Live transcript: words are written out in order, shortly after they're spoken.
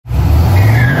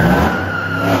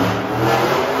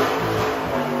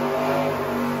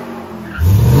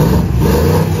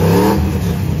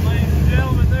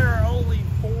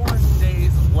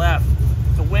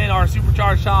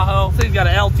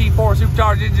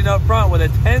supercharged engine up front with a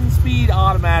 10-speed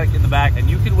automatic in the back, and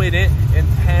you can win it in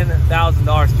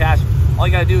 $10,000 cash. All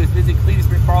you gotta do is visit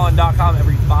CleetusMcFarland.com.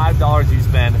 Every $5 you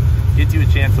spend gets you a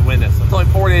chance to win this. It's only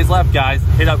 4 days left, guys.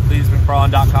 Hit up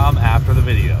CleetusMcFarland.com after the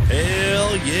video.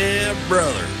 Hell yeah,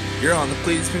 brother. You're on the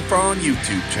Cleetus McFarland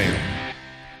YouTube channel.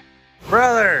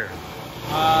 Brother,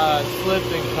 Slipped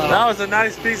and cut. that was a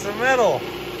nice piece of metal.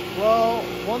 Well,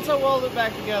 once I weld it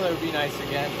back together, it'd be nice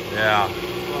again. Yeah.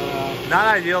 But, Not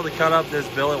ideal to cut up this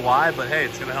billet wide, but hey,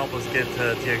 it's gonna help us get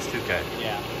to TX2K.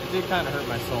 yeah, it did kind of hurt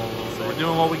my soul a little bit. We're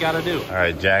doing what we gotta do. All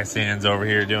right, Jackson's over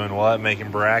here doing what?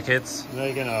 Making brackets.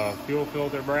 Making a fuel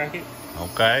filter bracket.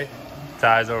 Okay.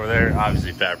 Ty's over there,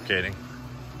 obviously fabricating.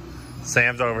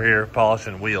 Sam's over here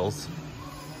polishing wheels.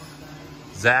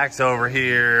 Zach's over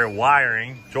here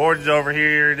wiring. George is over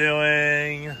here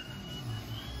doing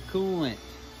Coolant.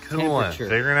 coolant,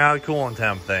 figuring out a coolant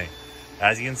temp thing.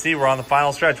 As you can see, we're on the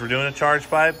final stretch. We're doing a charge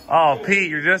pipe. Oh, Pete,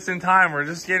 you're just in time. We're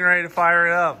just getting ready to fire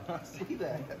it up. I see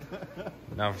that.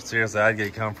 No, seriously, I'd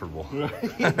get comfortable. We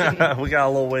got a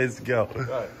little ways to go.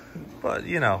 Right. But,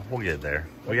 you know, we'll get there.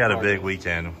 We got a big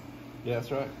weekend. Yeah,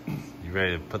 that's right. You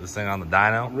ready to put this thing on the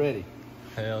dyno? I'm ready.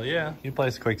 Hell yeah. You play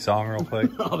us a quick song real quick?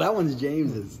 Oh, that one's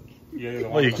James's.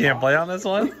 Well, you can't play on this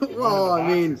one? Well, I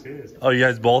mean, Oh, you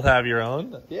guys both have your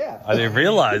own? yeah. I didn't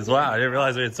realize. Wow, I didn't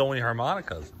realize we had so many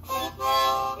harmonicas.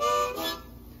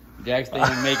 Jack's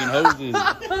thinking making hoses.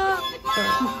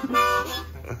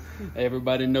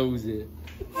 Everybody knows it.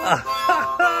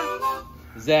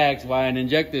 Zach's wiring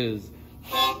injectors.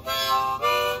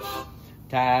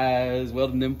 Ty's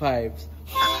welding them pipes.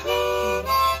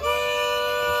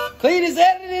 Cleetus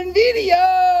editing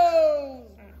videos.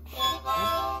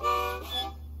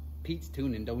 Pete's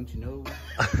tuning, don't you know?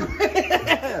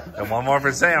 And one more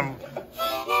for Sam.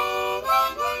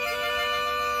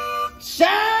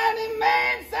 Shining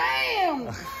Man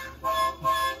Sam.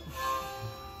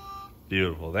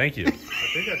 Beautiful, thank you. I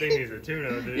think that thing needs a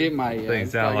tune-up, dude. It might. Things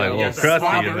It's sound probably like a got little the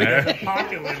crusty in slobber. there.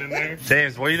 Pocket lid in there.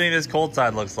 James, what do you think this cold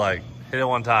side looks like? Hit it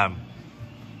one time.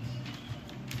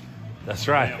 That's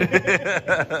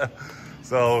right.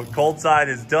 So cold side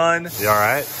is done. You all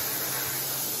right?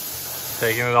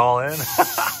 Taking it all in.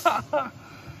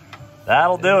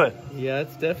 That'll do it. Yeah,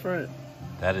 it's different.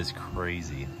 That is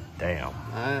crazy. Damn.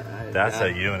 That's That's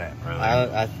a unit, really.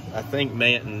 I think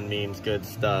Manton means good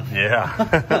stuff. Yeah.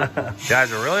 Guys,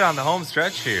 we're really on the home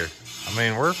stretch here. I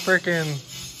mean, we're finishing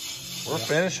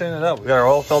it up. We got our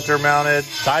oil filter mounted.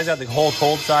 Ty's got the whole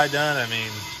cold side done. I mean,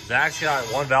 Zach's got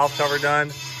one valve cover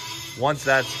done. Once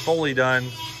that's fully done,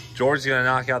 George's gonna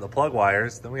knock out the plug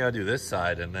wires. Then we gotta do this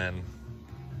side, and then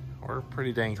we're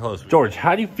pretty dang close. George,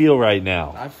 how do you feel right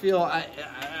now? I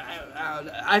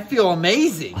feel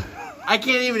amazing. I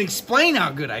can't even explain how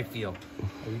good I feel.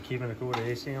 Are you keeping it cool with the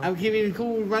AC on? I'm keeping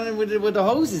cool running with the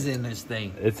hoses in this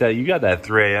thing. It's that you got that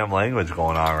 3 a.m. language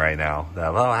going on right now.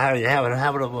 That, well, how you have it?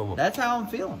 That's how I'm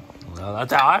feeling. Well,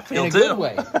 that's how I feel In a too. good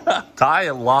way. Ty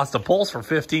lost a pulse for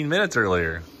 15 minutes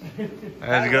earlier.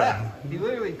 How'd you go? He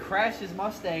literally crashed his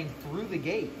Mustang through the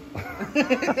gate.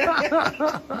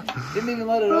 Didn't even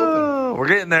let it open. We're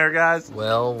getting there, guys.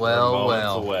 Well,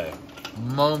 Moments away.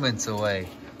 Moments away.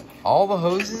 All the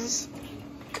hoses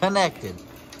connected.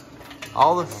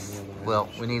 All the, well,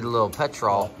 we need a little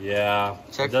petrol. Yeah.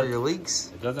 Check for your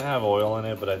leaks. It doesn't have oil in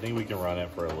it, but I think we can run it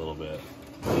for a little bit.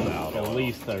 At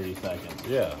least 30 seconds.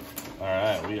 Yeah. All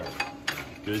right, we are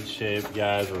good shape,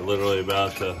 guys. We're literally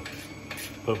about to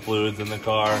put fluids in the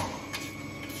car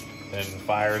and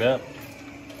fire it up.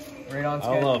 Right on I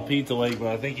don't know if Pete's awake, but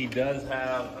I think he does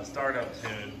have a startup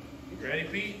soon. You ready,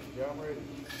 Pete? Yeah, I'm ready.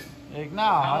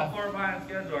 How far behind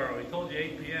schedule are we? We told you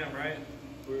 8 p.m., right?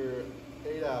 We're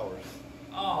 8 hours.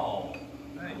 Oh,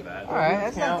 that ain't bad. All right,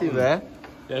 that's not too bad.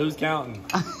 Yeah, who's counting?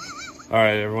 All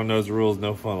right, everyone knows the rules.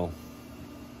 No funnel.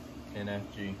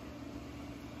 NFG.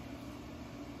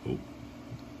 Ooh.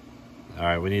 All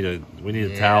right, we need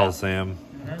a towel, Sam.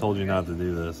 I told you not to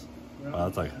do this. Wow,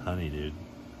 that's like honey, dude.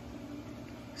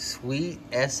 Sweet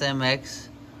SMX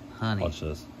honey. Watch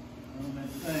this.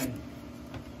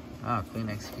 Oh, clean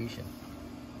execution.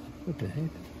 What the heck?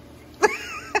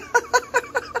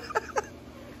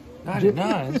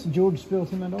 99. George spilled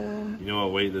some of that oil. You know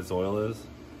what weight this oil is?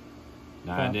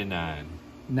 99.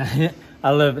 I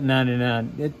love it,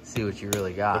 99. See what you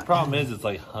really The got. problem is it's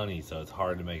like honey, so it's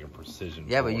hard to make a precision.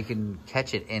 Yeah, but pour. you can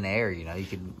catch it in air, you know. You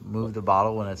can move the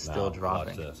bottle when it's still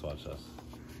dropping. Watch this.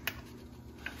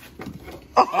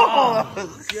 Oh,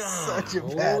 such a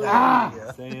bad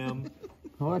idea. Sam.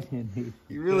 What did he?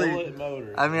 You really, Mullet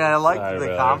motor. I mean, I like Sorry, the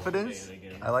brother. confidence,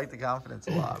 I like the confidence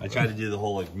a lot. I tried to do the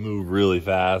whole like move really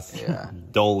fast. Yeah.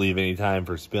 Don't leave any time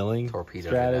for spilling. Torpedo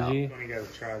strategy. You gotta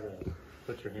try to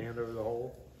put your hand over the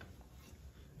hole.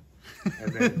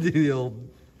 do the old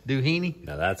doohini.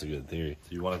 Now that's a good theory. So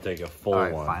you want to take a full All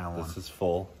right, one. final This one. is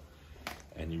full.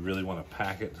 And you really want to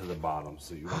pack it to the bottom.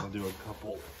 So you want to do a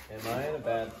couple. Am I in a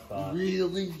bad spot?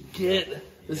 Really get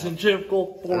the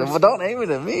centrifugal force. Well, don't aim it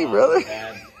at me, brother.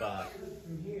 Bad spot.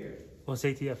 What's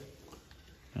ATF?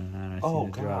 Oh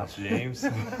gosh, James.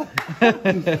 One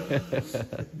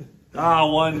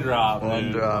drop. One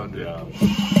dude. drop, One dude. drop.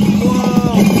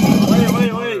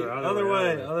 Wait.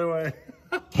 Other way.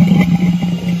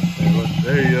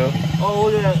 There you go. Oh,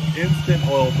 look at that instant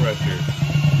oil pressure.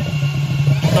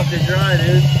 Fucking dry,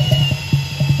 dude.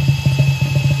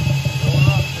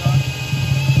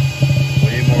 We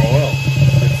need more oil.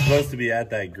 It's supposed to be at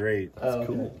that grate. That's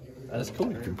cool. That's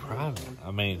cool. You can prime it.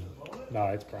 I mean, No,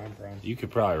 it's prime. you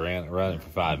could probably run it for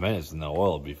 5 minutes and the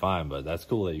oil would be fine, but that's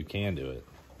cool that you can do it.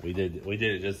 We did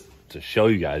it just to show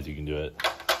you guys you can do it.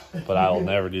 But I will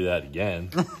never do that again.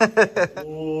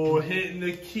 Oh, hitting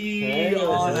the key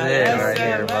on This is it right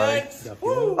here, buddy.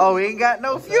 Oh, we ain't got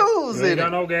no fuels in Ain't got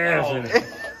it. no gas in it.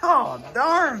 Oh,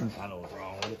 darn. I know what's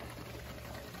wrong with it.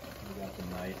 We got the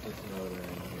nicest motor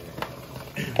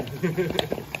in here.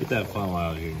 Get that funnel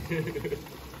out of here.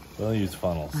 Don't use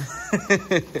funnels.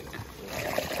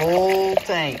 Whole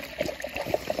tank.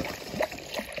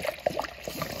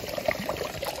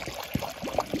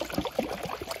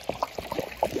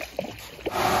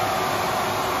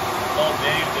 Oh,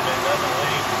 James, if it doesn't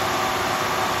leak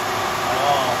at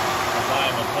all, I'm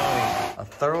buying a pony. A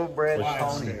thoroughbred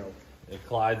pony.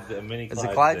 A mini Is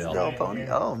it Clydesdale. Clydesdale pony?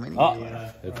 Oh, mini. Oh,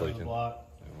 it's leaking. Never mind.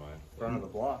 Front of the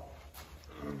block.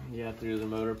 You have to do the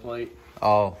motor plate.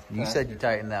 Oh, you said you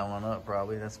tightened that one up,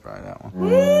 probably. That's probably that one.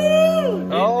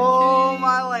 Oh,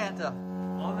 my Lanta.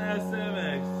 On the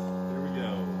SMX. Here we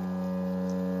go.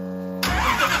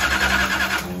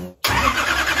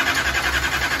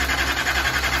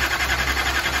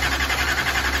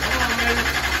 Come on, baby.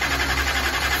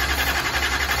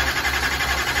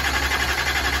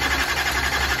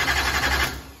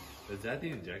 Is that the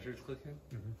injectors clicking?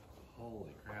 Holy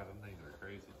crap, them things are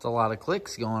crazy. It's a lot of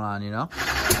clicks going on, you know?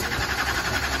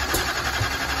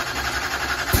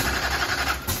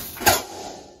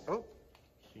 Oh.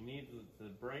 She needs the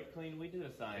brake clean. We did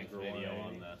a science video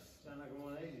on this.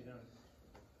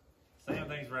 Same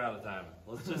things we're out of time.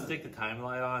 Let's just stick the time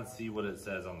light on and see what it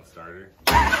says on the starter.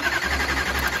 I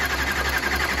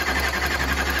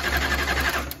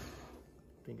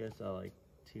think I saw like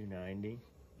 290.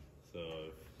 So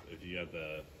if you got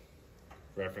the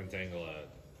reference angle at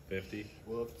 50,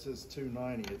 Well, if it says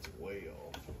 290, it's way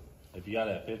off. if you got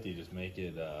it at 50, just make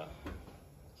it.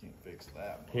 Can't fix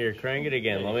that. Here, crank it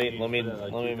again. Yeah, Let you me put it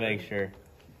like let me 230. make sure.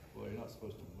 Well, you're not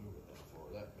supposed to move it that far.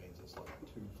 That means it's like a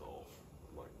tooth off.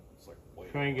 Like it's like way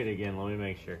Crank it again. Let me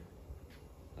make sure.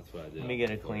 That's what I did. Let me get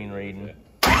a clean reading.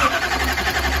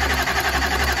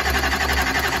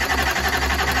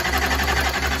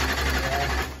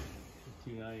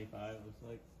 295 looks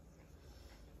like.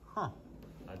 Huh.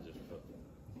 I just put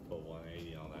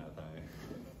 180 on that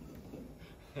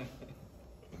thing.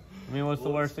 I mean, what's the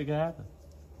worst that could happen?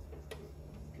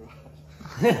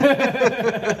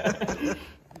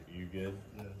 You good?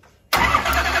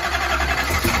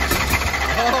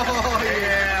 Oh,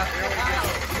 yeah.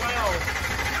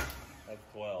 That's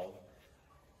 12.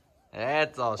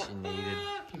 That's all she needed.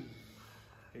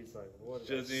 He's like, what?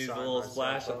 Just needs a little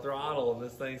splash of throttle and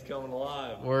this thing's coming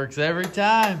alive. Works every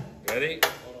time. Ready?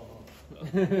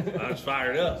 I'm just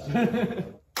fired up.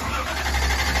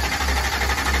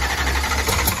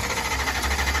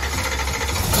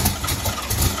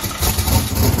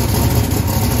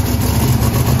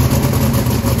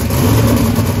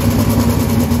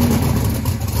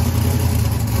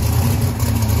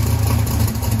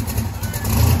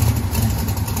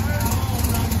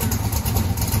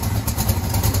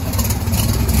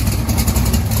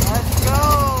 Let's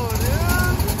go,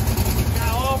 dude. We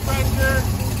got oil pressure.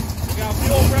 We got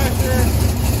fuel pressure.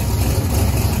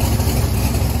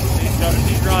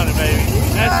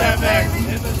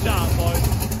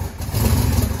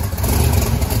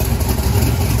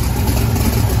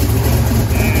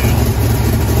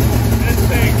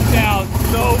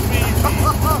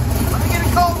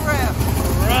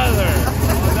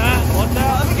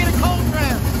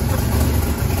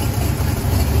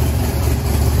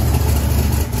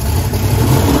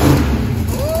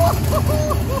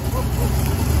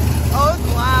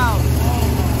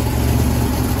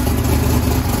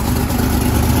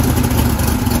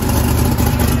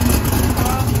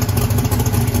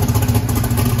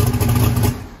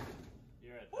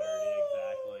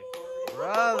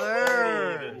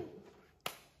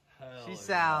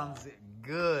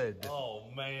 good. Oh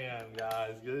man,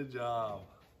 guys, good job.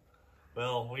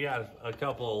 Well, we got a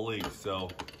couple of leaks, so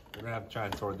we're gonna have to try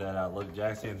and sort that out. Look,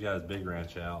 Jackson's got his big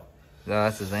wrench out. No,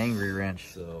 that's his angry wrench.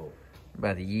 So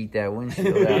About to yeet that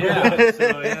windshield out. yeah,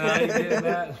 so he's getting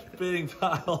that fitting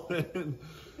tile in.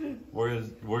 We're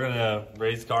gonna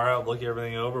raise the car up, look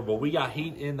everything over, but we got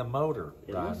heat in the motor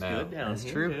right now. That's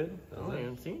true. Dude. I don't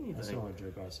even see That's the anything. only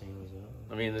drip I've seen was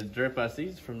I mean, the drip I see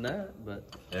is from that, but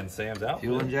And Sam's out.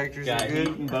 Fuel injectors got are heat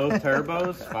good. in both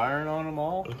turbos, firing on them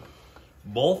all.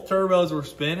 Both turbos were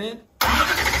spinning.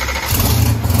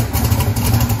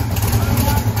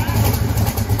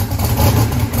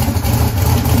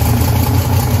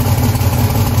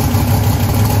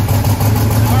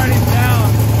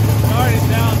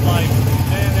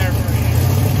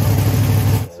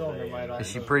 Is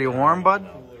she pretty warm, bud?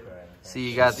 See,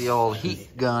 you got the old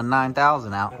heat gun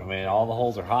 9000 out. I mean, all the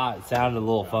holes are hot. It sounded a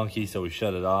little funky, so we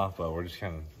shut it off, but we're just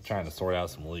kind of trying to sort out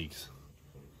some leaks.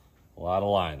 A lot of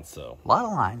lines, so A lot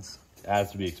of lines.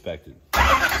 as to be expected.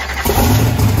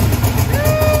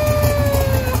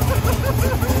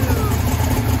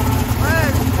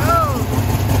 Let's go!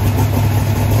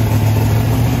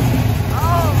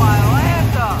 Oh, my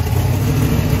Lanta!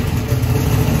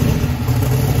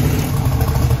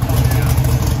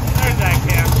 There's that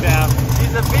camshaft.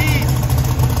 She's a beast!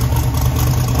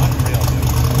 Unreal,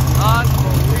 dude.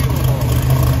 Unbelievable!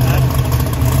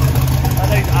 That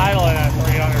thing's idling at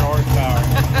 300 horsepower.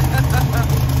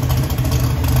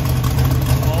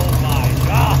 Oh my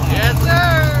god. Yes,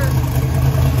 sir!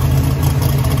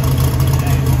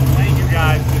 Hey, thank you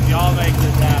guys, because y'all make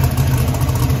this happen.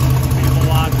 People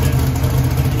watching,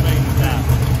 you make this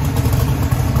happen.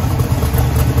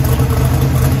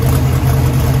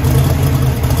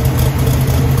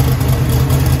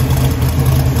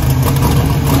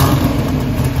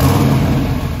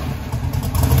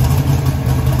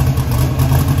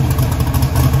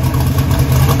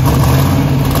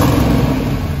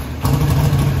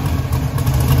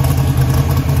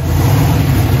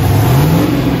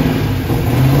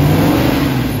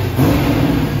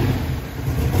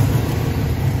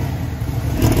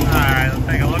 Alright, let's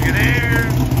take a look at here.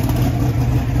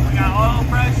 We got oil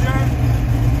pressure.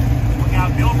 We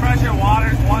got fuel pressure.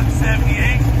 Water's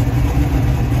 178.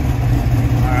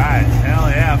 Alright, hell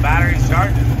yeah, battery's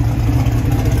charging.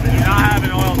 We do not have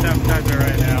an oil temp sensor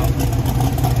right now.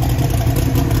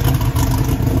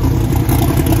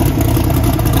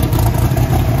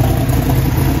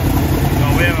 So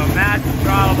we have a massive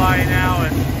throttle body now.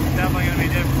 It's definitely going to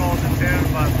be difficult to tune,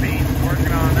 but Pete's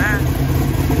working on that.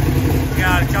 We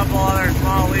got a couple other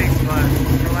small leaks, but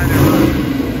we're letting it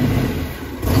run.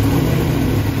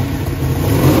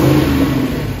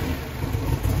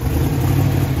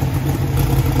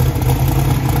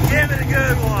 Give it a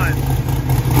good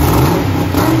one.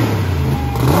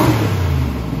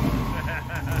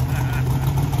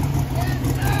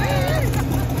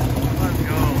 Let's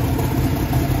go.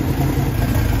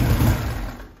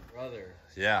 Brother,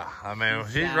 Yeah, I mean,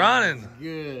 she's running.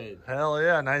 good. Hell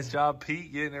yeah, nice job,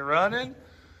 Pete, getting it running.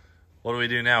 What do we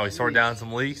do now? We sort down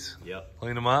some leaks, Yep.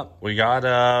 clean them up. We got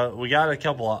a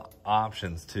couple of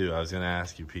options too. I was gonna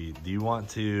ask you, Pete, do you want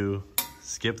to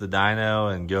skip the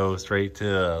dyno and go straight to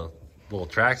a little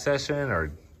track session,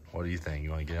 or what do you think? You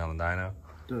want to get on the dyno?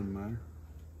 Doesn't matter.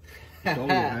 It's all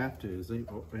we have to. It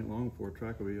ain't long before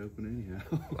track will be open anyhow.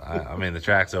 I mean, the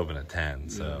track's open at 10,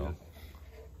 so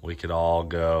we could all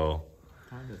go.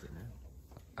 What time is it now?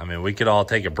 I mean, we could all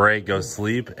take a break, go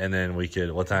sleep, and then we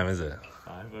could. What time is it?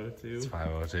 5:02. It's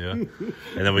 5:02.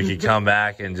 And then we could come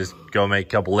back and just go make a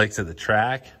couple licks at the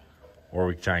track, or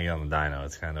we could try and get on the dyno.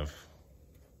 It's kind of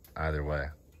either way.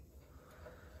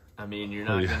 I mean, you're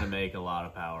not gonna make a lot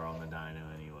of power on the dyno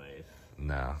anyways.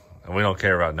 No. And we don't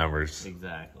care about numbers.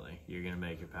 Exactly. You're gonna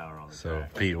make your power on the So,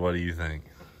 track. Pete, what do you think?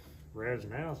 Revs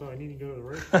now, so I need to go to the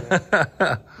race. For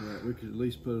that. Yeah, we could at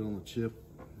least put it on the chip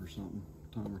or something,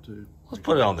 time or two. Let's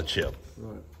put it on the chip.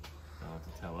 Right. You'll have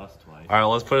to tell us twice. All right,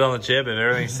 let's put it on the chip. If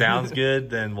everything sounds good,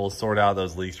 then we'll sort out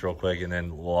those leaks real quick, and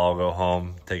then we'll all go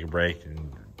home, take a break,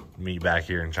 and meet back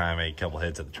here and try and make a couple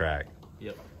hits at the track.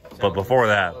 Yep. But before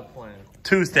that, Solid plan.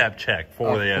 two-step check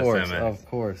for the SMX. Of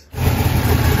course.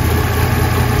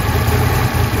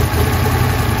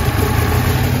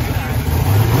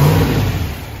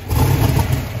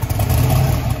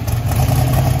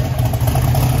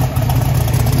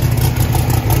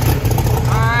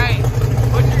 Alright,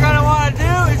 what you're gonna want to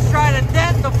do is try to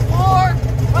dent the floor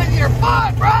with your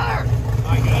foot, brother! Am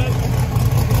I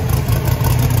good?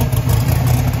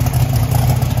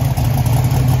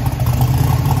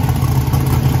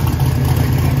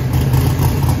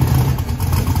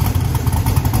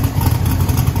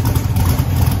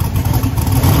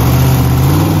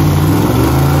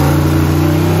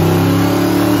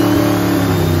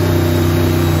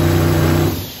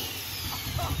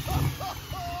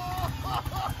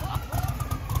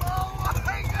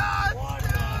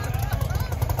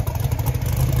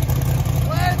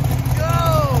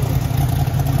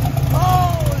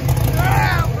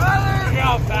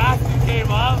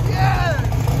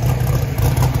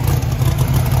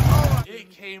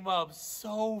 up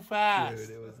so fast. Dude,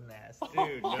 it was nasty.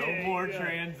 Dude, no Yeah, more yeah.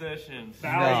 transitions.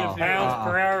 1,000 pounds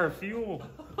per hour of fuel.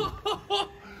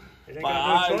 They ain't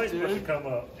got no choice but to come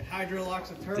up.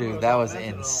 Hydrolox of turbo. Dude, that was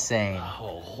insane.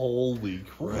 Oh, holy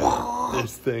crap.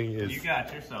 This thing is... You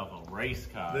got yourself a race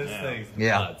car This now. thing's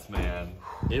Yeah. nuts, man.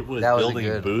 It was That was building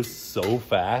good. boosts so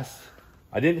fast.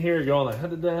 I didn't hear it going like,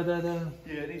 da-da-da-da.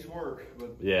 Yeah, it needs work.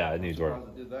 But Yeah, it needs work.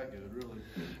 surprised it did that good, really.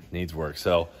 Needs work.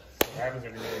 So, Happens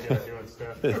when you're really good at doing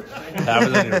stuff.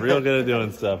 happens when you're real good at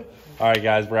doing stuff. All right,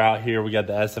 guys, we're out here. We got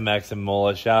the SMX and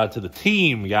Mullet. Shout out to the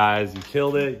team, guys. You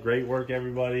killed it. Great work,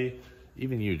 everybody.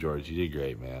 Even you, George. You did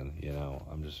great, man. You know,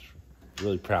 I'm just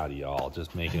really proud of y'all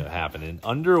just making it happen. In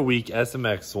under a week,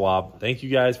 SMX swap. Thank you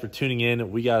guys for tuning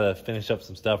in. We got to finish up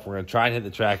some stuff. We're going to try and hit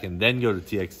the track and then go to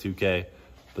TX2K.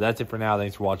 But that's it for now.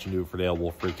 Thanks for watching. Do it for Dale.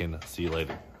 We'll freaking see you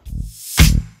later.